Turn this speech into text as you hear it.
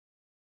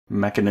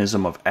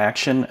Mechanism of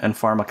action and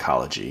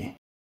pharmacology.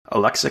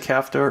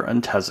 Elexacaftor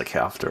and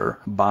tezacaftor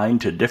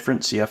bind to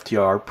different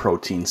CFTR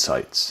protein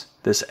sites.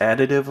 This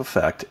additive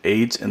effect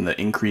aids in the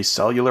increased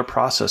cellular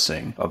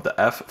processing of the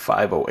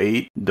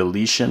F508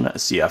 deletion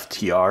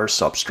CFTR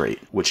substrate,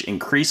 which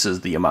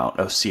increases the amount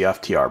of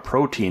CFTR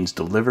proteins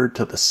delivered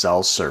to the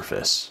cell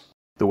surface.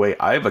 The way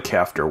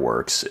ivacaftor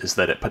works is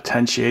that it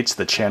potentiates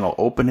the channel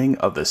opening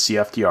of the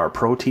CFTR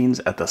proteins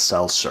at the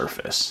cell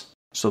surface.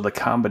 So the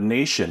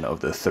combination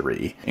of the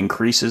three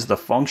increases the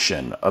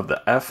function of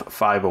the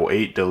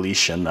F508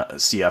 deletion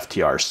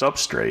CFTR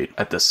substrate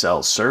at the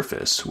cell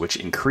surface, which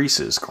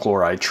increases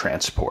chloride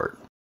transport.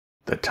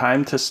 The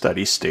time to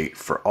steady state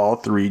for all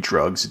three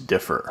drugs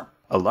differ.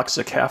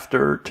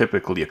 Elexacaftor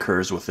typically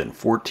occurs within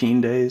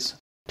 14 days,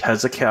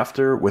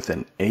 tezacaftor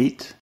within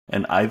 8,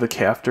 and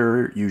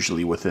ivacaftor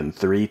usually within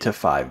 3 to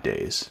 5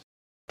 days.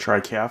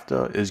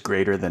 Trikafta is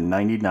greater than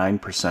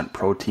 99%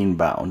 protein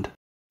bound.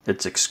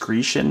 Its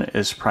excretion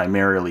is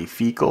primarily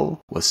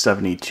fecal, with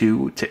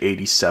 72 to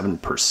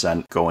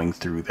 87% going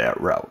through that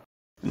route.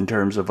 In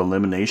terms of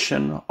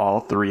elimination,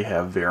 all three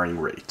have varying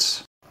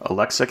rates.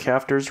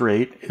 Elexacaftor's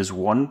rate is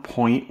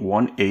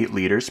 1.18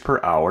 liters per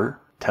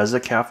hour,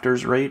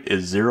 tezacaftor's rate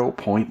is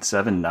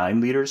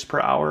 0.79 liters per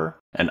hour,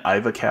 and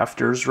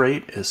ivacaftor's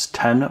rate is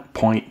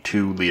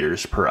 10.2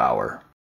 liters per hour.